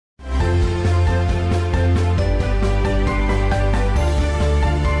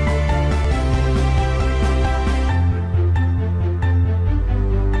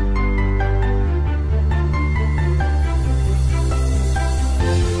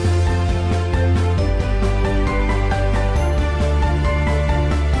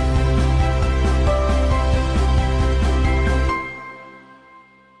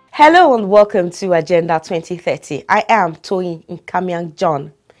Hello and welcome to Agenda 2030. I am Toyin Nkamiang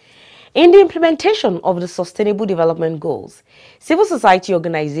John. In the implementation of the Sustainable Development Goals, civil society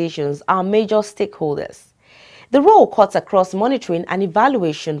organizations are major stakeholders. The role cuts across monitoring and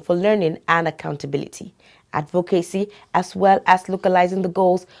evaluation for learning and accountability, advocacy, as well as localizing the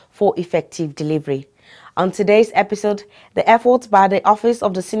goals for effective delivery. On today's episode, the efforts by the Office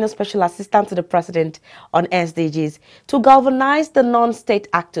of the Senior Special Assistant to the President on SDGs to galvanize the non-state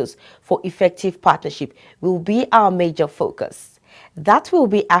actors for effective partnership will be our major focus. That will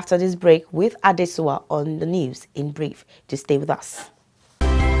be after this break with Adesua on the news in brief. To stay with us.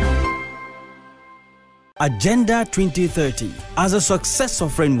 Agenda 2030. As a successor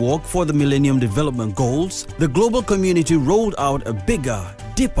framework for the Millennium Development Goals, the global community rolled out a bigger,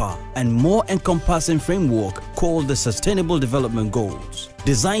 deeper, and more encompassing framework called the Sustainable Development Goals,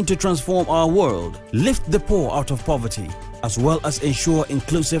 designed to transform our world, lift the poor out of poverty, as well as ensure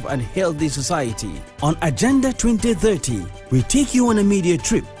inclusive and healthy society. On Agenda 2030, we take you on a media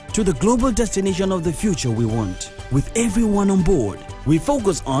trip to the global destination of the future we want. With everyone on board, we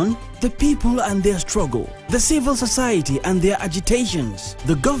focus on the people and their struggle, the civil society and their agitations,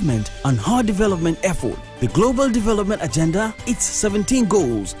 the government and her development effort, the Global Development Agenda, its 17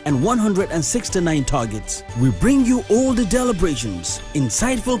 goals and 169 targets. We bring you all the deliberations,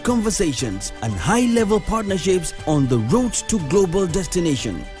 insightful conversations and high-level partnerships on the road to global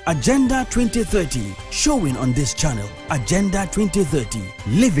destination. Agenda 2030, showing on this channel. Agenda 2030,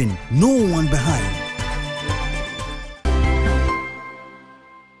 leaving no one behind.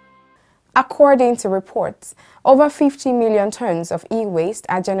 According to reports, over 50 million tons of e-waste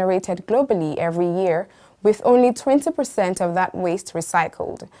are generated globally every year, with only 20% of that waste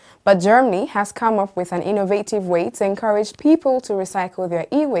recycled. But Germany has come up with an innovative way to encourage people to recycle their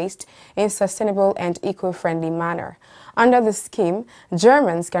e-waste in a sustainable and eco-friendly manner. Under the scheme,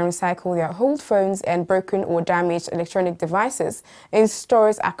 Germans can recycle their old phones and broken or damaged electronic devices in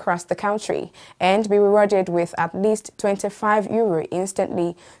stores across the country and be rewarded with at least €25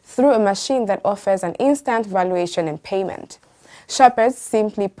 instantly through a machine that offers an instant valuation and payment. Shoppers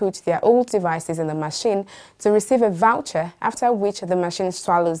simply put their old devices in the machine to receive a voucher, after which the machine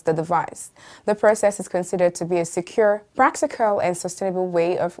swallows the device. The process is considered to be a secure, practical and sustainable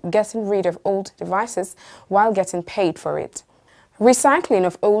way of getting rid of old devices while getting paid for it. Recycling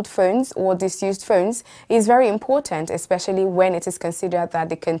of old phones or disused phones is very important, especially when it is considered that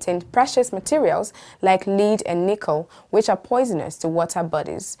they contain precious materials like lead and nickel, which are poisonous to water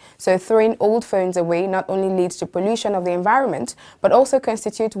bodies. So throwing old phones away not only leads to pollution of the environment, but also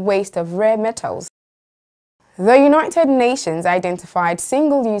constitutes waste of rare metals. The United Nations identified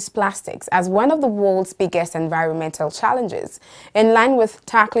single-use plastics as one of the world's biggest environmental challenges. In line with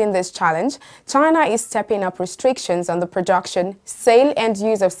tackling this challenge, China is stepping up restrictions on the production, sale and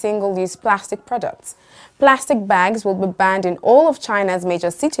use of single-use plastic products. Plastic bags will be banned in all of China's major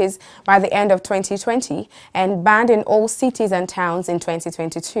cities by the end of 2020 and banned in all cities and towns in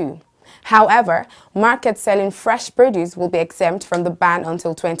 2022. However, markets selling fresh produce will be exempt from the ban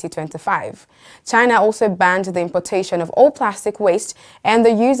until 2025. China also banned the importation of all plastic waste and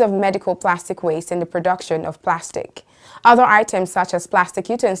the use of medical plastic waste in the production of plastic. Other items such as plastic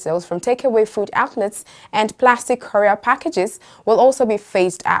utensils from takeaway food outlets and plastic courier packages will also be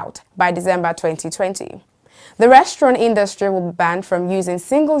phased out by December 2020. The restaurant industry will be banned from using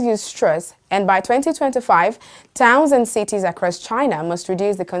single-use straws, and by 2025, towns and cities across China must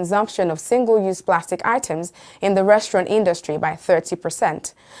reduce the consumption of single-use plastic items in the restaurant industry by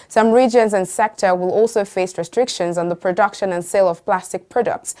 30%. Some regions and sectors will also face restrictions on the production and sale of plastic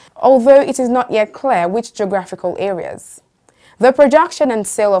products, although it is not yet clear which geographical areas. The production and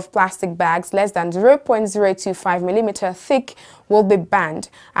sale of plastic bags less than 0.025 mm thick will be banned,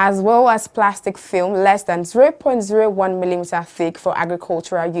 as well as plastic film less than 0.01 mm thick for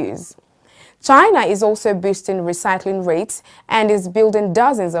agricultural use. China is also boosting recycling rates and is building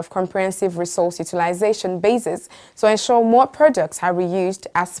dozens of comprehensive resource utilization bases to ensure more products are reused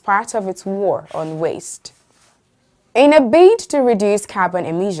as part of its war on waste. In a bid to reduce carbon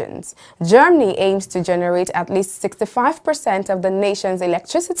emissions, Germany aims to generate at least 65% of the nation's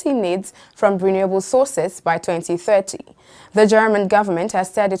electricity needs from renewable sources by 2030. The German government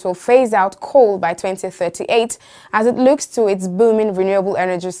has said it will phase out coal by 2038 as it looks to its booming renewable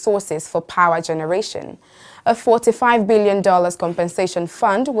energy sources for power generation. A $45 billion compensation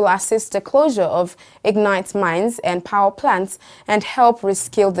fund will assist the closure of lignite mines and power plants and help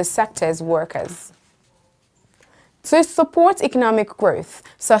reskill the sector's workers. To support economic growth,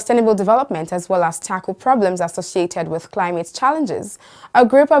 sustainable development, as well as tackle problems associated with climate challenges, a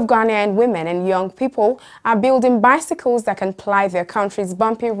group of Ghanaian women and young people are building bicycles that can ply their country's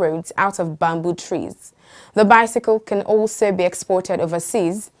bumpy roads out of bamboo trees. The bicycle can also be exported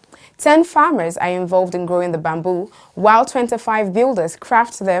overseas. 10 farmers are involved in growing the bamboo, while 25 builders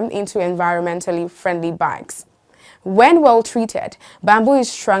craft them into environmentally friendly bikes. When well treated, bamboo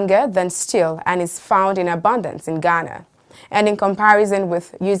is stronger than steel and is found in abundance in Ghana. And in comparison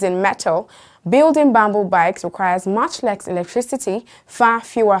with using metal, building bamboo bikes requires much less electricity, far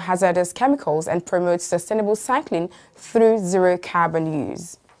fewer hazardous chemicals, and promotes sustainable cycling through zero carbon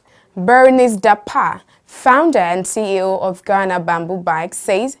use. Bernice Dapa, founder and CEO of Ghana Bamboo Bikes,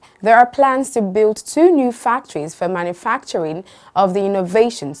 says there are plans to build 2 new factories for manufacturing of the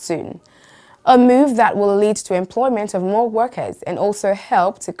innovation soon. A move that will lead to employment of more workers and also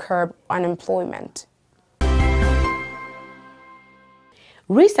help to curb unemployment.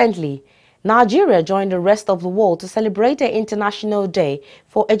 Recently, Nigeria joined the rest of the world to celebrate the International Day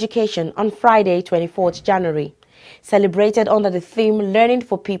for Education on Friday, 24th January. Celebrated under the theme Learning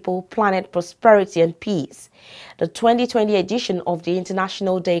for People, Planet, Prosperity and Peace. The 2020 edition of the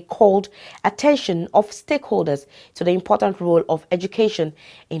International Day called attention of stakeholders to the important role of education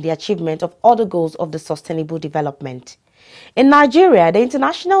in the achievement of other goals of the sustainable development. In Nigeria, the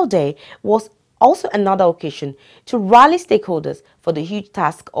International Day was also another occasion to rally stakeholders for the huge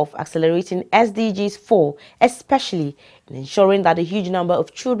task of accelerating SDGs 4, especially in ensuring that a huge number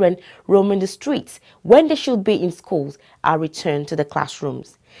of children roaming the streets when they should be in schools are returned to the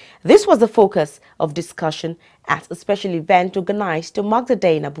classrooms. This was the focus of discussion at a special event organized to mark the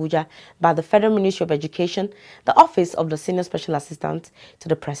day in Abuja by the Federal Ministry of Education, the Office of the Senior Special Assistant to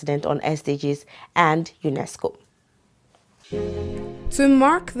the President on SDGs, and UNESCO. To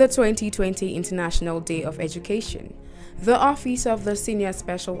mark the 2020 International Day of Education, the Office of the Senior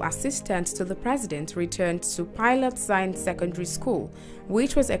Special Assistant to the President returned to Pilot Science Secondary School,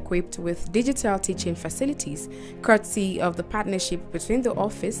 which was equipped with digital teaching facilities, courtesy of the partnership between the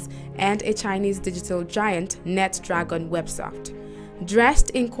office and a Chinese digital giant, NetDragon website. Dressed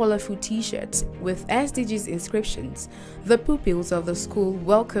in colorful t-shirts with SDGs inscriptions, the pupils of the school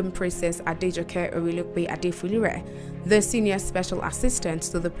welcomed Princess Adejoke Orilokpe Adefulire, the Senior Special Assistant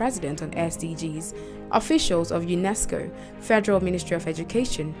to the President on SDGs, officials of UNESCO, Federal Ministry of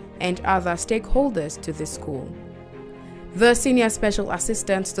Education, and other stakeholders to the school. The Senior Special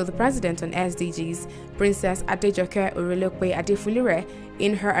Assistant to the President on SDGs, Princess Adejoke Orilokpe Adefulire,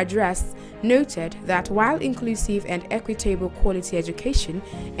 in her address, noted that while inclusive and equitable quality education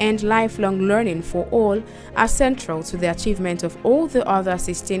and lifelong learning for all are central to the achievement of all the other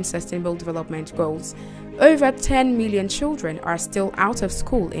 16 Sustainable Development Goals, over 10 million children are still out of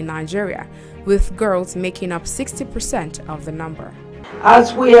school in Nigeria, with girls making up 60% of the number.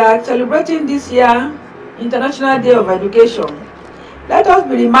 As we are celebrating this year International Day of Education, let us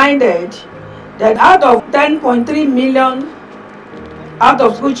be reminded that out of 10.3 million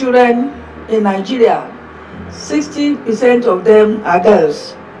out-of-school children in Nigeria, 60% of them are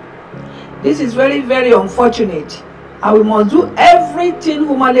girls. This is very, very unfortunate, and we must do everything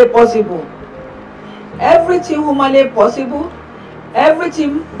humanly possible, everything politically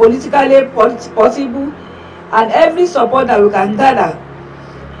possible, and every support that we can gather,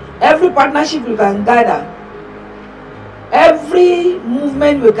 every partnership we can gather, every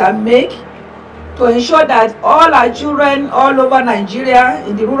movement we can make to ensure that all our children all over Nigeria,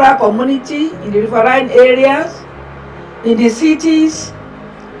 in the rural community, in the riverine areas, in the cities,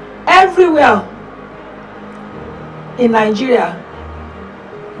 everywhere in Nigeria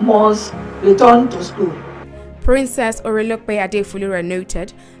must return to school. Princess Orilokpe Adefulire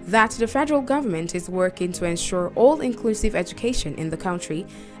noted that the federal government is working to ensure all-inclusive education in the country,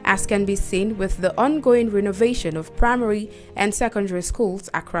 as can be seen with the ongoing renovation of primary and secondary schools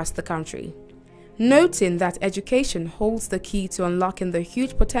across the country. Noting that education holds the key to unlocking the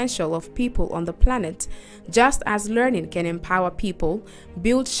huge potential of people on the planet, just as learning can empower people,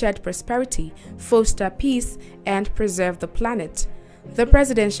 build shared prosperity, foster peace, and preserve the planet, the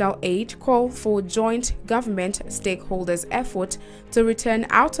presidential aide called for joint government stakeholders' effort to return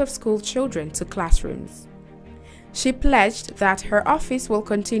out-of-school children to classrooms. She pledged that her office will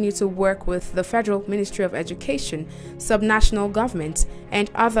continue to work with the Federal Ministry of Education, subnational government, and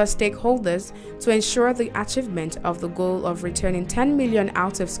other stakeholders to ensure the achievement of the goal of returning 10 million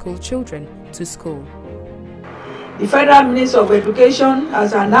out-of-school children to school. The Federal Ministry of Education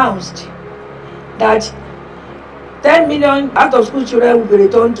has announced that 10 million out-of-school children will be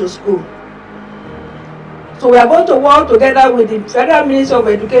returned to school. So we are going to work together with the Federal Ministry of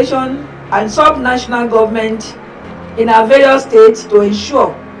Education and subnational government in our various states to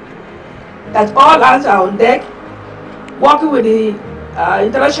ensure that all hands are on deck, working with the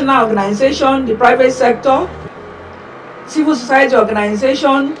international organization, the private sector, civil society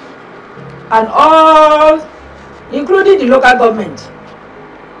organization, and all, including the local government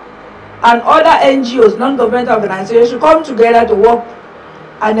and other NGOs, non-governmental organizations, come together to work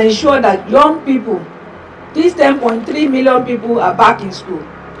and ensure that young people, these 10.3 million people, are back in school.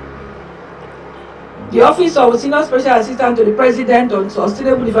 The Office of Senior Special Assistant to the President on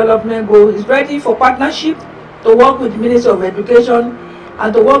Sustainable Development Goals is ready for partnership to work with the Ministry of Education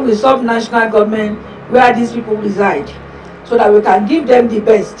and to work with sub-national government where these people reside, so that we can give them the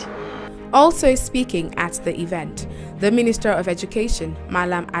best. Also speaking at the event, the Minister of Education,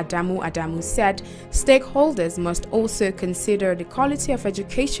 Malam Adamu said stakeholders must also consider the quality of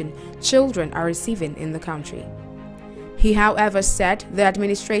education children are receiving in the country. He, however, said the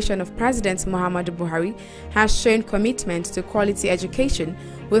administration of President Muhammadu Buhari has shown commitment to quality education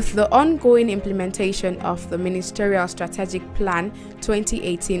with the ongoing implementation of the Ministerial Strategic Plan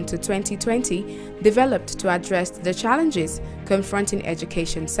 2018 to 2020 developed to address the challenges confronting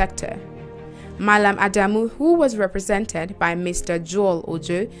education sector. Malam Adamu, who was represented by Mr. Joel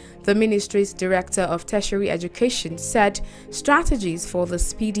Ojo, the ministry's Director of Tertiary Education, said strategies for the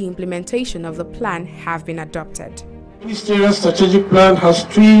speedy implementation of the plan have been adopted. The Ministerial Strategic Plan has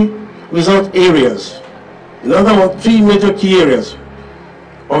 3 result areas. In other words, 3 major key areas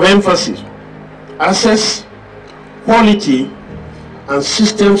of emphasis: access, quality, and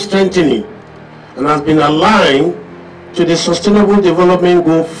system strengthening, and has been aligned to the Sustainable Development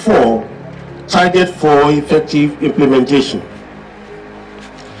Goal 4, target for effective implementation.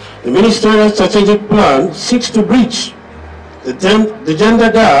 The Ministerial Strategic Plan seeks to bridge the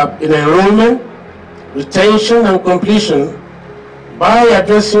gender gap in enrollment, retention, and completion by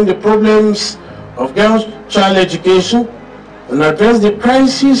addressing the problems of girls' child education and address the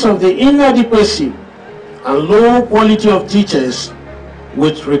crisis of the inadequacy and low quality of teachers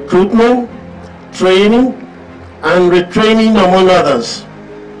with recruitment, training, and retraining, among others.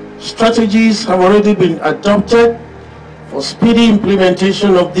 Strategies have already been adopted for speedy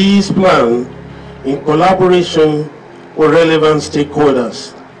implementation of these plans in collaboration with relevant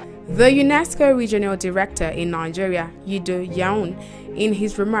stakeholders. The UNESCO Regional Director in Nigeria, Yido Yaun, in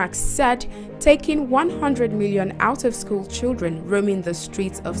his remarks said taking 100 million out-of-school children roaming the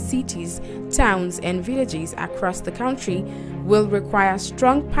streets of cities, towns, and villages across the country will require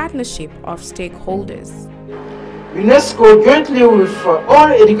strong partnership of stakeholders. UNESCO, jointly with all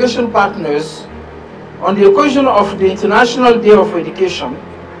education partners, on the occasion of the International Day of Education,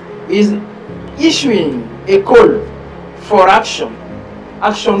 is issuing a call for action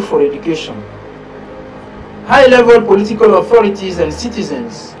for education. High-level political authorities and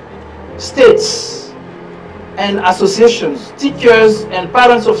citizens, states and associations, teachers and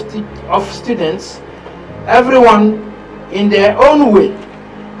parents of students, everyone in their own way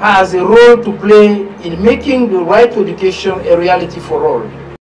has a role to play in making the right to education a reality for all.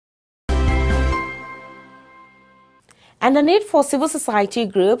 And the need for civil society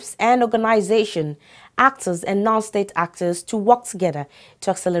groups and organizations, actors and non-state actors to work together to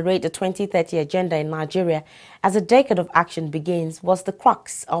accelerate the 2030 agenda in Nigeria as a decade of action begins was the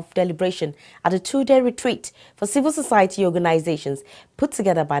crux of deliberation at a 2-day retreat for civil society organizations put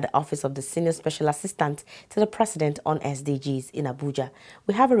together by the Office of the Senior Special Assistant to the President on SDGs in Abuja.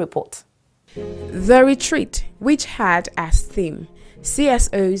 We have a report. The retreat, which had as theme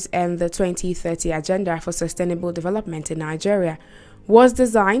CSOs and the 2030 Agenda for Sustainable Development in Nigeria, was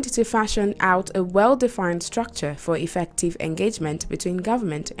designed to fashion out a well-defined structure for effective engagement between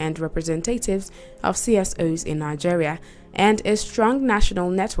government and representatives of CSOs in Nigeria and a strong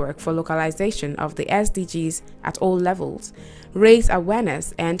national network for localization of the SDGs at all levels, raise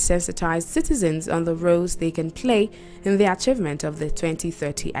awareness and sensitize citizens on the roles they can play in the achievement of the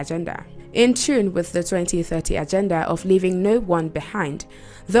 2030 Agenda. In tune with the 2030 Agenda of leaving no one behind,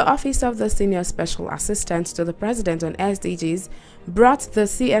 the Office of the Senior Special Assistant to the President on SDGs brought the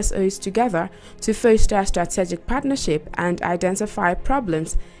CSOs together to foster strategic partnership and identify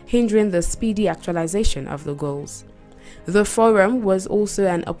problems hindering the speedy actualization of the goals. The forum was also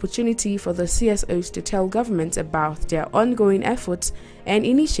an opportunity for the CSOs to tell government about their ongoing efforts and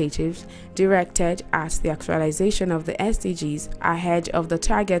initiatives directed at the actualization of the SDGs ahead of the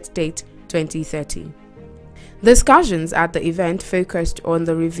target date 2030. Discussions at the event focused on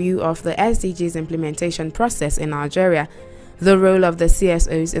the review of the SDGs implementation process in Nigeria, the role of the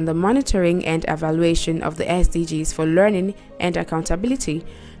CSOs in the monitoring and evaluation of the SDGs for learning and accountability,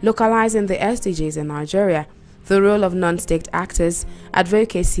 localizing the SDGs in Nigeria, the role of non-state actors,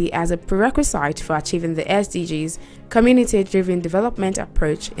 advocacy as a prerequisite for achieving the SDGs, community-driven development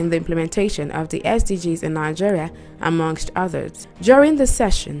approach in the implementation of the SDGs in Nigeria, amongst others. During the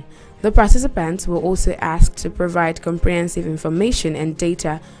session, the participants were also asked to provide comprehensive information and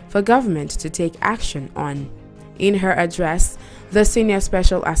data for government to take action on. In her address, the Senior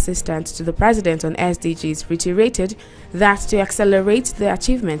Special Assistant to the President on SDGs reiterated that to accelerate the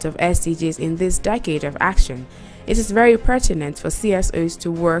achievement of SDGs in this decade of action, it is very pertinent for CSOs to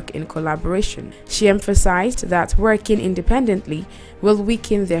work in collaboration. She emphasized that working independently will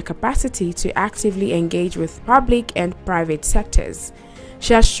weaken their capacity to actively engage with public and private sectors.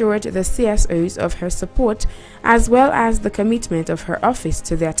 She assured the CSOs of her support as well as the commitment of her office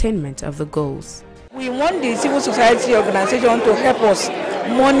to the attainment of the goals. We want the civil society organization to help us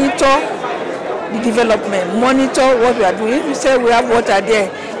monitor the development, monitor what we are doing. If we say we have water there,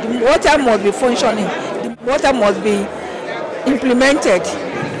 the water must be functioning, the water must be implemented,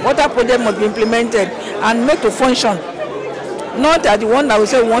 water project must be implemented and made to function. Not that the one that we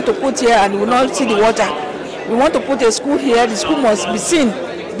say we want to put here and we will not see the water. We want to put a school here, the school must be seen,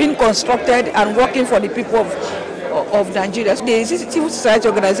 being constructed and working for the people of Nigeria. The civil society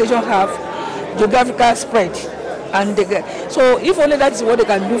organization have geographical spread, and so if only that is what they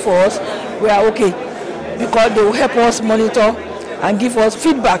can do for us, we are okay, because they will help us monitor and give us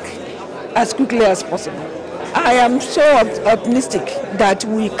feedback as quickly as possible. I am so optimistic that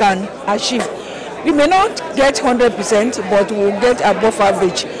we can achieve. We may not get 100%, but we will get above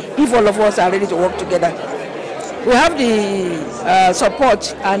average if all of us are ready to work together. We have the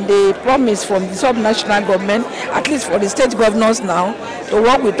support and the promise from the sub-national government, at least for the state governors now, to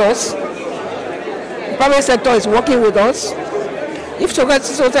work with us. The private sector is working with us. If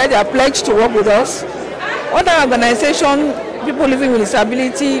society are pledged to work with us, other organizations, people living with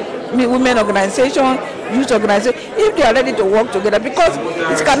disability, women organization, youth organization, if they are ready to work together, because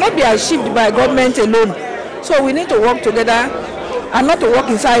it cannot be achieved by government alone. So we need to work together and not to work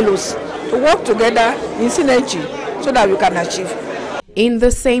in silos, to work together in synergy so that we can achieve. In the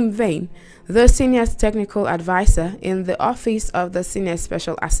same vein, the Senior Technical Advisor in the Office of the Senior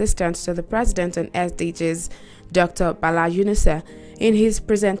Special Assistant to the President on SDGs, Dr. Bala Yunusa, in his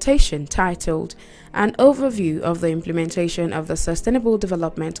presentation titled An Overview of the Implementation of the Sustainable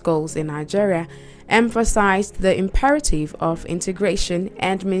Development Goals in Nigeria, emphasized the imperative of integration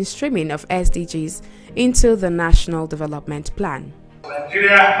and mainstreaming of SDGs into the National Development Plan.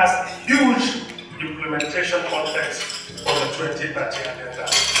 Nigeria has a huge implementation context for the 2030 agenda.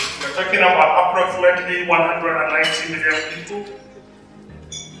 We're talking about approximately 190 million people,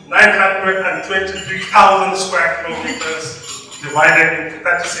 923,000 square kilometers divided into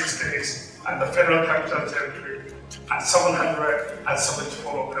 36 states and the Federal Capital Territory, and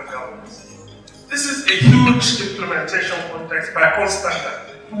 774 local governments. This is a huge implementation context by all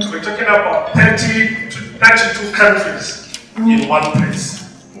standards. We're talking about 30 to 32 countries in one place.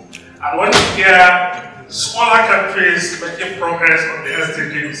 And when we hear smaller countries making progress on the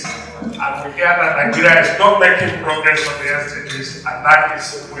SDGs, and we hear that Nigeria is not making progress on the SDGs, and that is,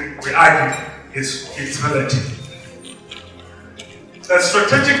 we argue, is relative. The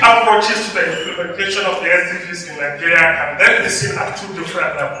strategic approaches to the implementation of the SDGs in Nigeria can then be seen at two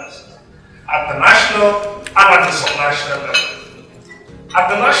different levels, at the national and at the subnational level. At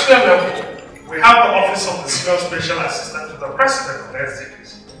the national level, we have the Office of the Senior Special Assistant to the President on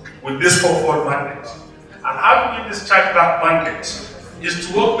SDGs with this fourfold mandate. And how do we discharge that mandate is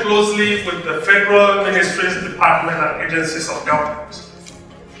to work closely with the federal ministries, departments, and agencies of government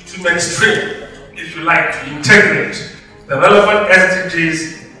to mainstream, if you like, to integrate the relevant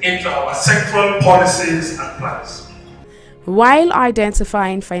SDGs into our sectoral policies and plans. While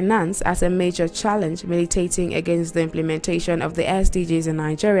identifying finance as a major challenge militating against the implementation of the SDGs in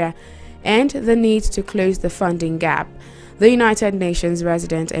Nigeria and the need to close the funding gap, the United Nations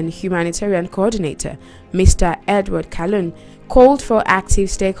Resident and Humanitarian Coordinator, Mr. Edward Kalun, called for active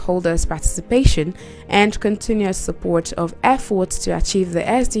stakeholders' participation and continuous support of efforts to achieve the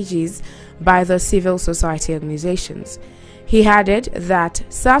SDGs by the civil society organizations. He added that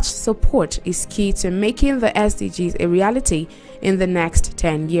such support is key to making the SDGs a reality in the next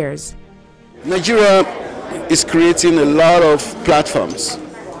 10 years. Nigeria is creating a lot of platforms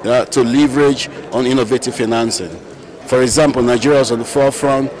to leverage on innovative financing. For example, Nigeria is on the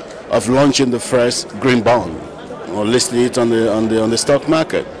forefront of launching the first green bond, or listing it on the stock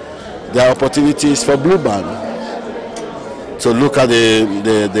market. There are opportunities for blue bond to look at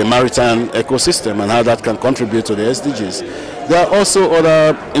the maritime ecosystem and how that can contribute to the SDGs. There are also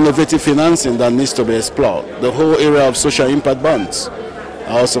other innovative financing that needs to be explored. The whole area of social impact bonds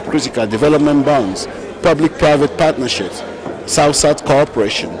are also critical, development bonds, public-private partnerships, South-South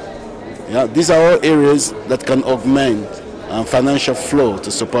cooperation. Yeah, these are all areas that can augment financial flow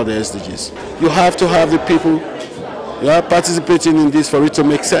to support the SDGs. You have to have the people participating in this for it to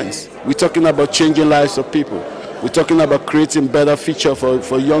make sense. We're talking about changing lives of people. We're talking about creating better future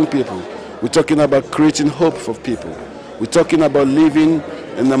for young people. We're talking about creating hope for people. We're talking about living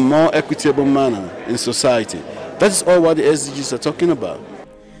in a more equitable manner in society. That's all what the SDGs are talking about.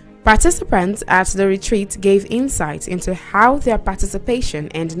 Participants at the retreat gave insight into how their participation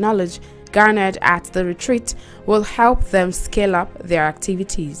and knowledge garnered at the retreat will help them scale up their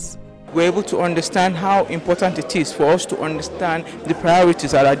activities. We're able to understand how important it is for us to understand the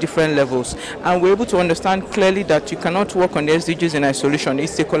priorities at our different levels, and we're able to understand clearly that you cannot work on the SDGs in isolation.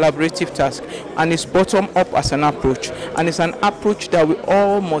 It's a collaborative task, and it's bottom up as an approach, and it's an approach that we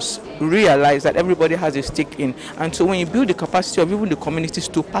all must realize that everybody has a stake in. And so when you build the capacity of even the communities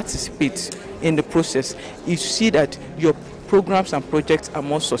to participate in the process, you see that your programs and projects are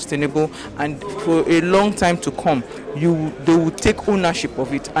more sustainable, and for a long time to come they will take ownership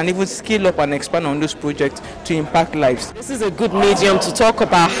of it and even scale up and expand on those projects to impact lives. This is a good medium to talk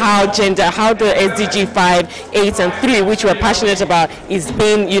about how the SDG 5, 8 and 3, which we're passionate about, is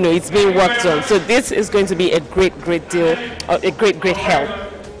being, it's being worked on. So this is going to be a great deal, a great help.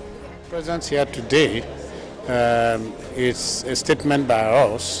 Presence here today is a statement by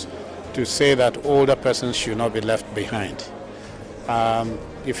us to say that older persons should not be left behind.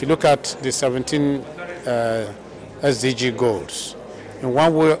 If you look at the 17 SDG goals, in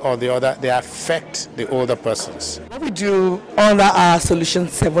one way or the other, they affect the older persons. What we do under our Solution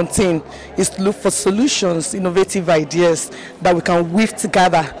 17 is to look for solutions, innovative ideas that we can weave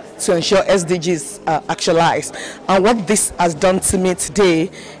together to ensure SDGs are actualized. And what this has done to me today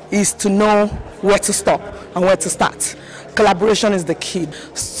is to know where to stop and where to start. Collaboration is the key,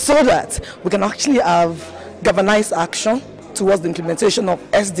 so that we can actually have galvanized action towards the implementation of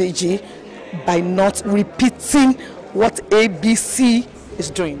SDG by not repeating what ABC is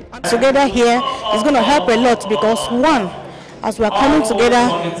doing. Together here is going to help a lot, because one, as we are coming together,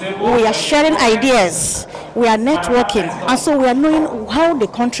 we are sharing ideas, we are networking, and so we are knowing how the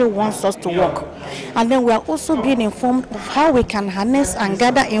country wants us to work. And then we are also being informed of how we can harness and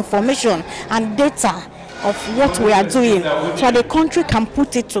gather information and data of what we are doing, so the country can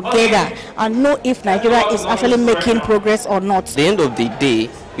put it together and know if Nigeria is actually making progress or not. At the end of the day,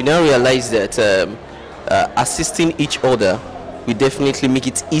 we now realize that assisting each other will definitely make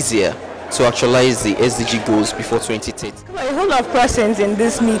it easier to actualize the SDG goals before 2030. A whole lot of persons in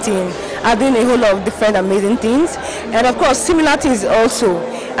this meeting are doing a whole lot of different amazing things, and of course similar things also.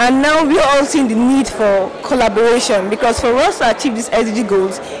 And now we are all seeing the need for collaboration, because for us to achieve these SDG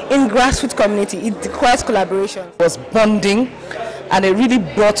goals in grassroots community, it requires collaboration. It was bonding, and it really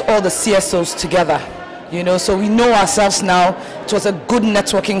brought all the CSOs together. So we know ourselves now. It was a good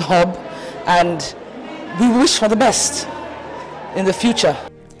networking hub, and we wish for the best in the future.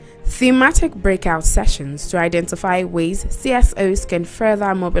 Thematic breakout sessions to identify ways CSOs can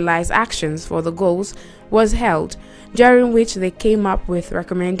further mobilize actions for the goals was held, during which they came up with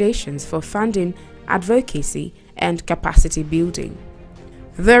recommendations for funding, advocacy, and capacity building.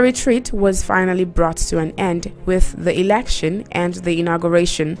 The retreat was finally brought to an end with the election and the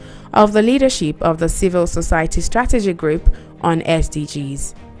inauguration of the leadership of the Civil Society Strategy Group on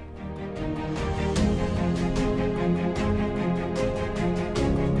SDGs.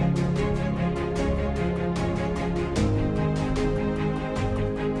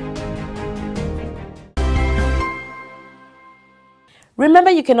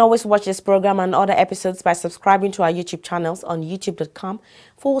 Remember, you can always watch this program and other episodes by subscribing to our YouTube channels on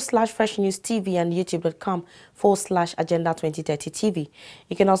youtube.com/Fresh News TV and youtube.com/Agenda 2030 TV.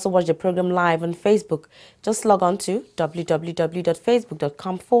 You can also watch the program live on Facebook. Just log on to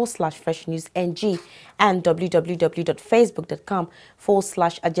www.facebook.com/Fresh News NG and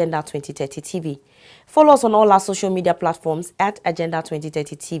www.facebook.com/Agenda 2030 TV. Follow us on all our social media platforms at Agenda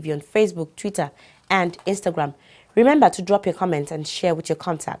 2030 TV on Facebook, Twitter, and Instagram. Remember to drop your comments and share with your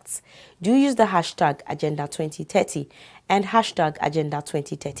contacts. Do use the hashtag Agenda 2030 and hashtag Agenda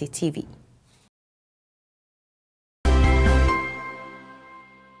 2030 TV.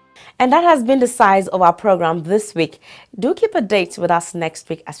 And that has been the size of our program this week. Do keep a date with us next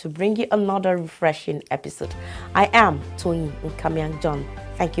week as we bring you another refreshing episode. I am Tony Nkamiang John.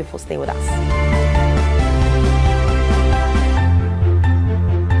 Thank you for staying with us.